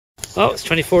Oh, it's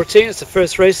 2014. It's the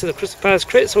first race of the Crystal Palace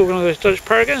Crit, so we're going to go to Dulwich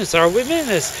Paragon. It's our women.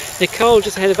 There's Nicole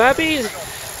just ahead of Abby.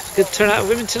 Good turnout of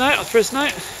women tonight on the first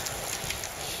night.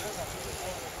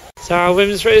 So our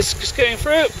women's race just going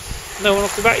through. No one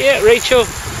off the bat yet. Rachel's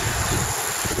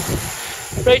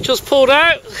pulled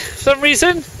out for some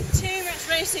reason. Too much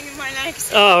racing in my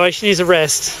legs. Oh, she needs a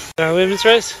rest. Our women's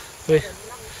race.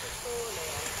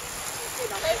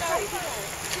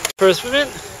 First women.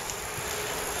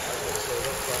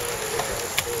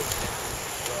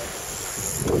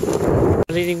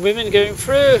 Leading women going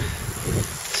through.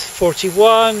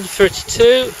 41,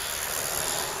 32,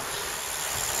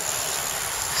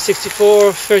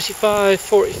 64, 35,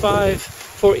 45,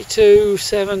 42,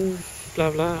 7,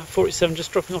 blah blah, 47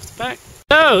 just dropping off the back.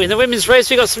 So in the women's race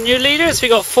we got some new leaders. We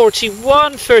got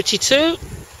 41, 32,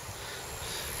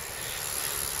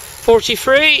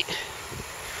 43,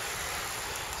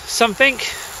 something,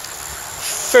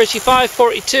 35,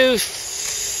 42,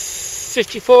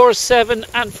 54, 7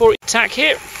 and 40. Attack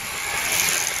here.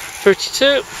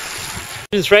 32.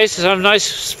 Women's race is on a nice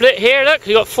split here. Look,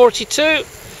 we got 42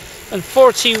 and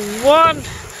 41.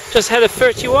 Just ahead of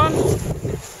 31.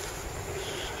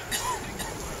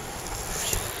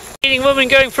 Leading women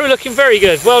going through, looking very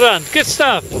good. Well done. Good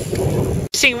stuff.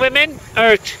 Racing women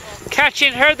are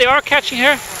catching her. They are catching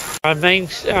her. Our main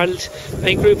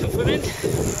group of women.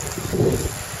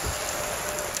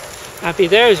 Abby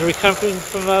there is recovering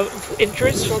from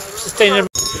injuries, sustaining.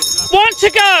 One to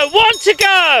go! One to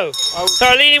go! So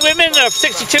our leading women are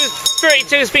 62,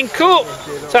 32 has been caught.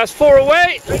 So that's 4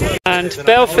 away. And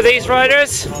bell for these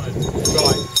riders.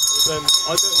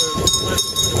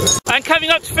 And coming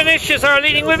up to finish is our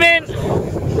leading women.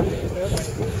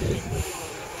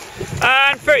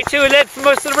 And 32 are led for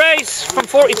most of the race. From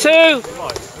 42.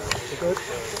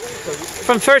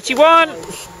 From 31.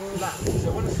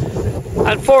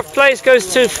 And 4th place goes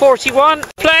to 41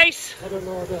 place.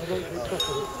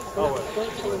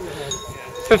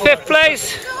 For 5th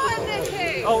place,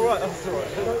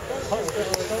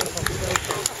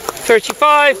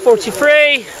 35,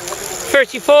 43,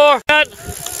 34.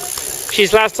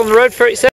 She's last on the road, 37.